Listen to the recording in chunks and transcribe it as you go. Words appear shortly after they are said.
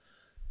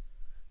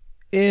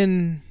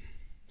In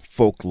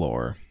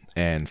folklore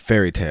and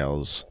fairy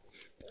tales,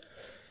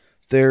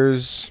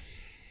 there's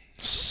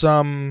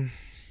some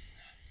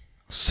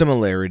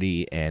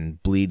similarity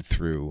and bleed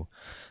through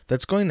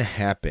that's going to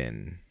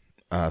happen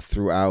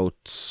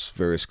throughout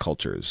various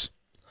cultures.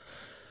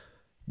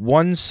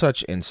 One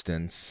such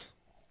instance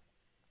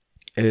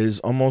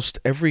is almost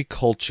every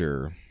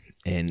culture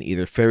in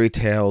either fairy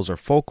tales or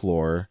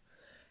folklore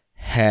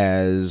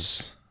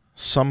has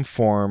some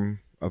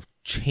form of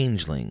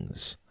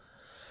changelings,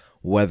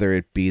 whether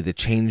it be the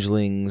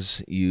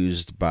changelings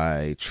used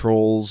by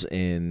trolls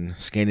in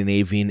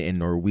Scandinavian and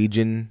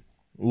Norwegian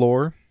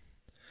lore,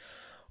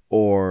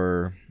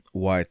 or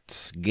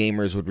what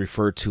gamers would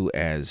refer to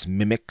as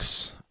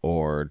mimics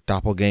or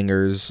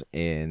doppelgangers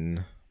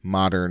in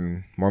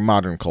more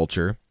modern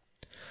culture.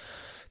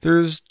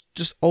 There's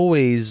just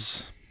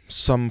always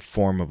some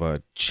form of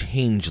a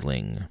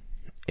changeling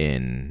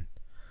in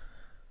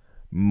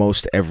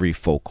most every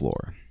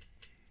folklore.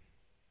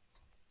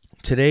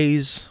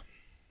 Today's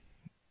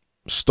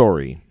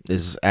story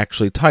is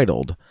actually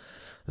titled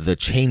The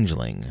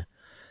Changeling,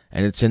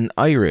 and it's an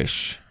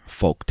Irish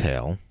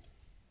folktale,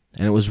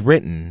 and it was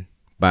written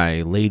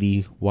by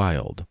Lady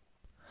Wilde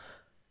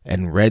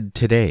and read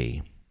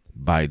today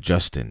by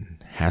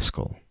Justin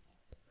Haskell.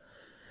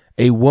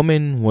 A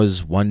woman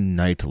was one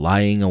night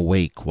lying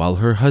awake while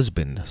her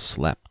husband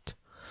slept,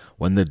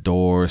 when the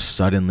door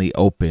suddenly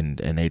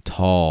opened and a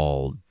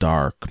tall,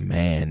 dark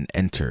man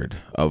entered,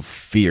 of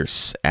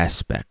fierce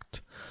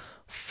aspect,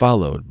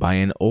 followed by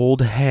an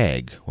old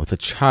hag with a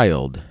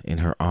child in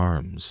her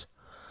arms,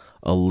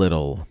 a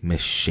little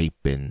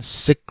misshapen,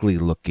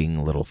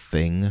 sickly-looking little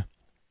thing.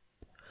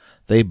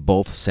 They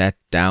both sat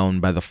down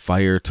by the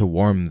fire to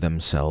warm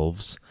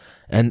themselves,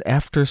 and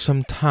after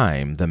some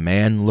time the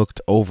man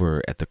looked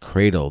over at the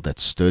cradle that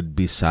stood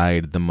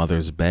beside the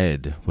mother's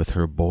bed with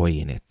her boy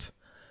in it,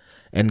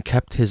 and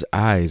kept his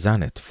eyes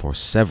on it for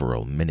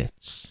several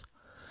minutes.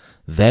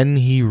 Then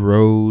he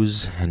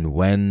rose, and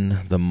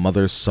when the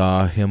mother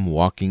saw him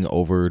walking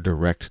over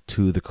direct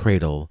to the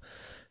cradle,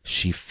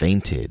 she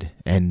fainted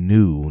and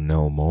knew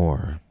no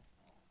more.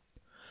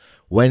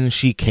 When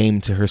she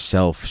came to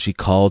herself, she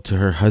called to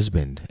her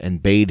husband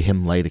and bade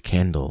him light a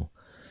candle.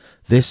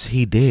 This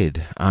he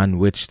did, on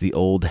which the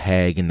old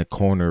hag in the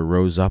corner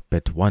rose up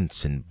at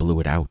once and blew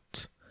it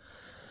out.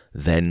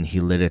 Then he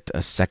lit it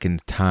a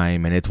second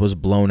time, and it was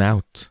blown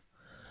out.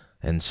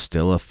 And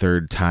still a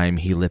third time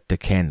he lit the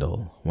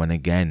candle, when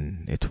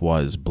again it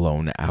was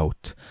blown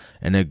out,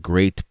 and a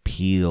great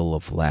peal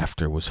of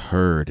laughter was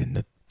heard in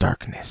the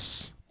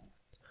darkness.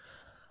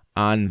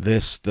 On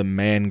this the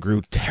man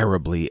grew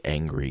terribly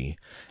angry,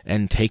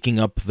 and taking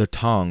up the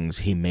tongs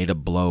he made a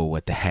blow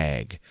at the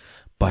hag,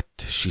 but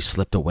she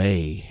slipped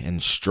away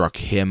and struck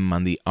him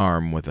on the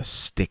arm with a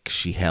stick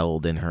she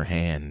held in her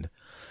hand.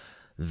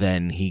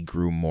 Then he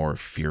grew more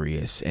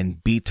furious,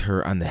 and beat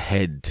her on the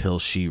head till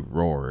she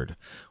roared,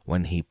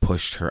 when he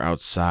pushed her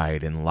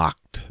outside and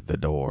locked the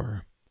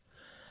door.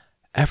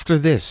 After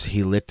this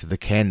he lit the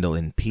candle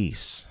in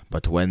peace,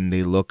 but when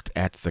they looked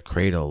at the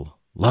cradle,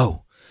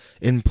 lo!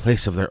 In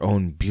place of their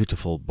own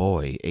beautiful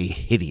boy, a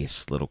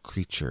hideous little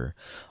creature,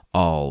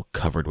 all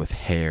covered with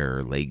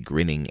hair, lay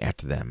grinning at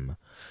them.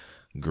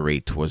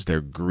 Great was their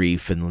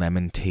grief and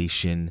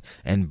lamentation,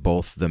 and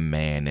both the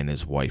man and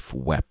his wife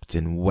wept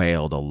and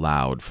wailed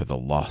aloud for the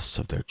loss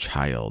of their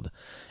child,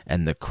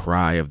 and the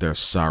cry of their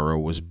sorrow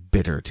was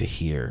bitter to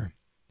hear.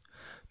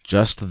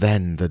 Just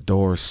then the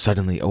door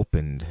suddenly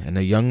opened, and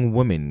a young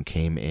woman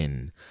came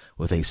in,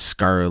 with a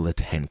scarlet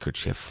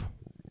handkerchief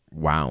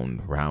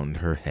wound round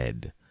her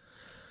head.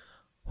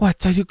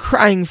 "What are you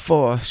crying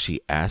for?" she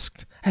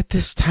asked, "at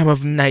this time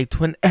of night,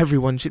 when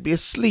everyone should be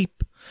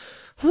asleep?"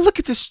 "Look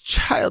at this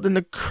child in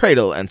the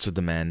cradle," answered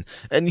the man,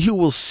 "and you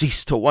will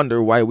cease to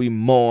wonder why we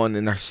mourn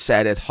and are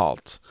sad at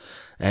halt."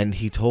 And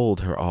he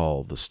told her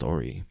all the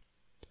story.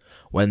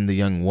 When the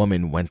young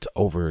woman went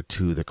over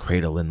to the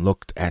cradle and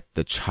looked at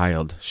the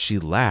child, she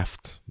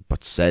laughed,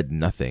 but said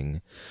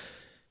nothing.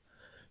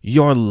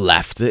 "Your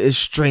laughter is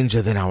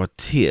stranger than our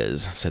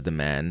tears," said the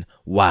man.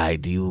 "Why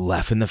do you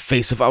laugh in the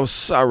face of our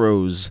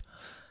sorrows?"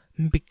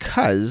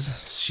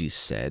 "Because," she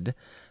said,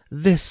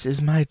 "this is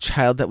my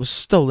child that was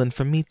stolen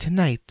from me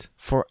tonight,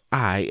 for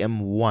I am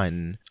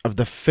one of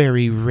the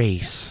fairy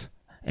race,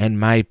 and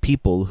my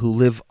people who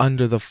live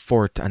under the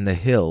fort on the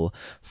hill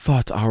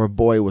thought our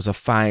boy was a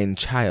fine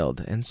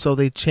child, and so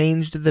they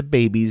changed the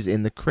babies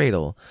in the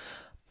cradle.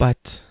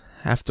 But,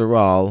 after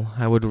all,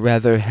 I would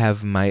rather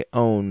have my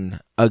own,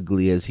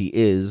 ugly as he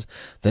is,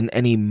 than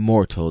any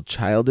mortal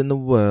child in the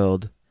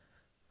world.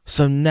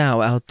 So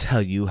now I'll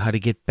tell you how to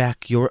get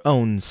back your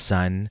own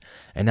son,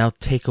 and I'll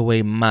take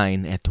away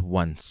mine at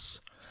once.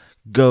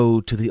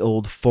 Go to the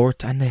old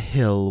fort on the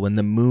hill when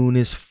the moon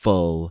is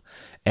full,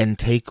 and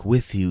take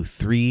with you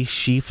 3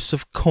 sheafs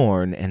of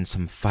corn and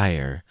some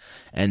fire,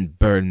 and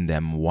burn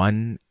them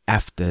one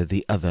after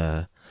the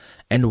other.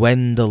 And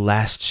when the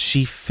last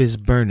sheaf is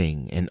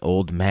burning, an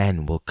old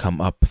man will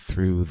come up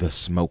through the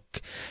smoke,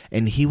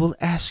 and he will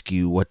ask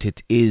you what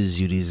it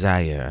is you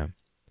desire.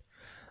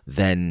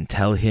 Then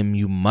tell him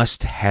you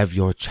must have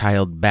your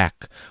child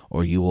back,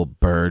 or you will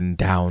burn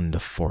down the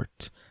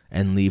fort,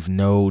 and leave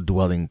no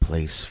dwelling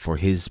place for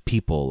his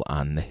people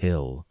on the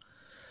hill.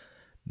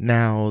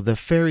 Now the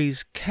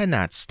fairies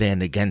cannot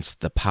stand against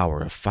the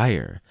power of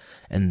fire,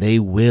 and they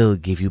will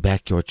give you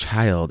back your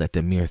child at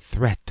the mere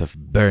threat of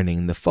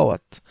burning the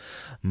fort.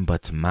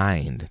 But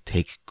mind,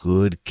 take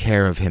good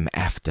care of him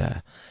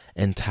after,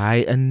 and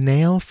tie a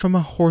nail from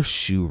a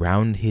horseshoe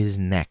round his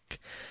neck,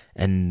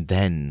 and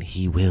then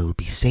he will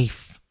be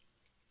safe."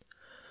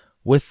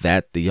 With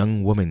that the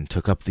young woman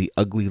took up the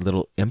ugly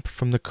little imp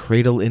from the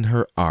cradle in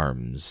her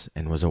arms,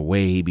 and was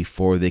away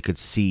before they could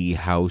see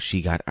how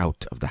she got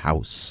out of the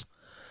house.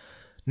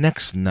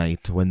 Next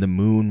night, when the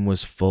moon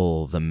was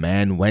full, the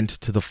man went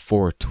to the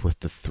fort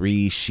with the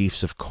 3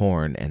 sheaves of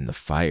corn and the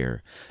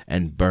fire,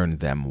 and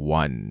burned them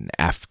one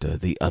after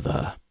the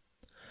other.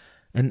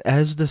 And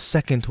as the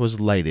second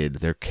was lighted,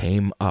 there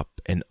came up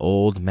an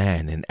old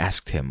man and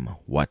asked him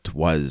what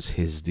was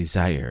his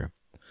desire.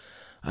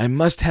 "I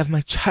must have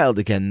my child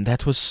again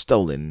that was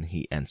stolen,"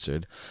 he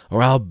answered,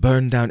 "or I'll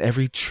burn down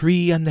every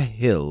tree on the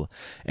hill,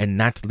 and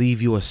not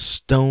leave you a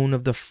stone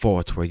of the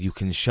fort where you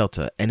can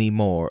shelter any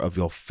more of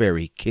your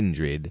fairy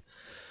kindred."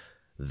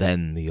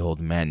 Then the old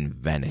man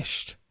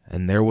vanished,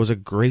 and there was a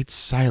great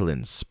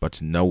silence,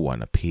 but no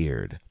one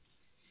appeared.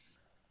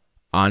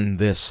 On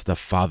this the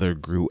father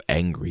grew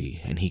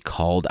angry, and he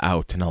called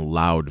out in a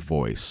loud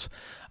voice,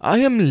 "I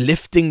am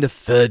lifting the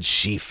 3rd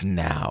sheaf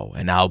now,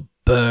 and I'll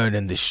burn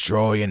and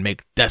destroy and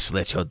make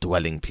desolate your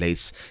dwelling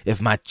place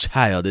if my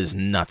child is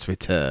not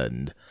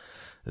returned."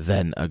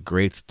 Then a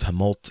great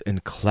tumult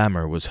and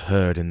clamor was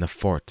heard in the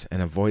fort,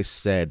 and a voice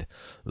said,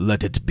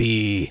 "Let it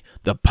be.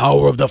 The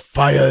power of the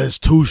fire is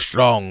too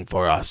strong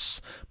for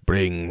us.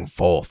 Bring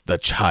forth the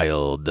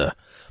child."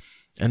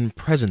 And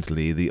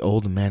presently the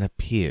old man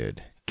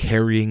appeared,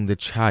 carrying the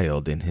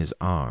child in his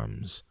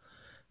arms.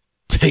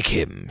 "Take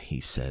him," he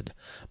said.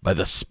 "By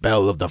the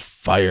spell of the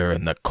fire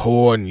and the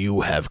corn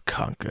you have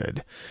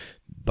conquered.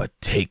 But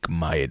take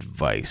my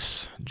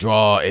advice.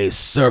 Draw a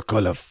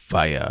circle of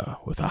fire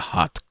with a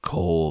hot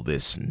coal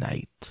this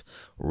night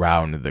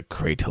round the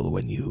cradle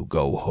when you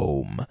go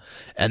home,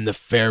 and the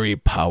fairy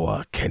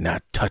power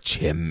cannot touch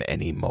him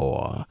any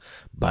more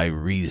by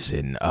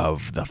reason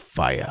of the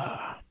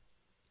fire."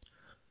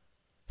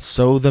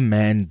 So the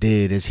man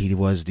did as he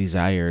was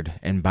desired,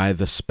 and by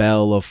the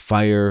spell of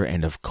fire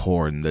and of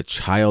corn the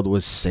child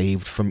was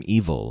saved from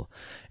evil,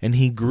 and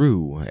he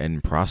grew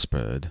and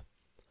prospered.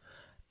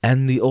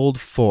 And the old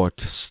fort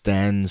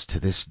stands to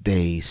this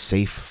day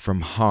safe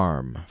from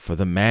harm, for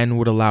the man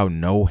would allow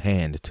no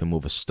hand to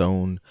move a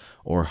stone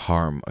or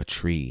harm a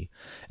tree,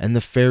 and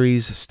the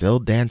fairies still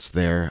dance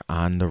there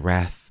on the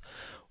Rath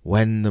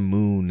when the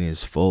moon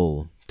is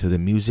full, to the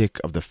music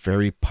of the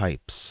fairy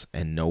pipes,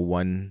 and no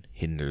one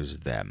hinders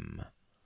them.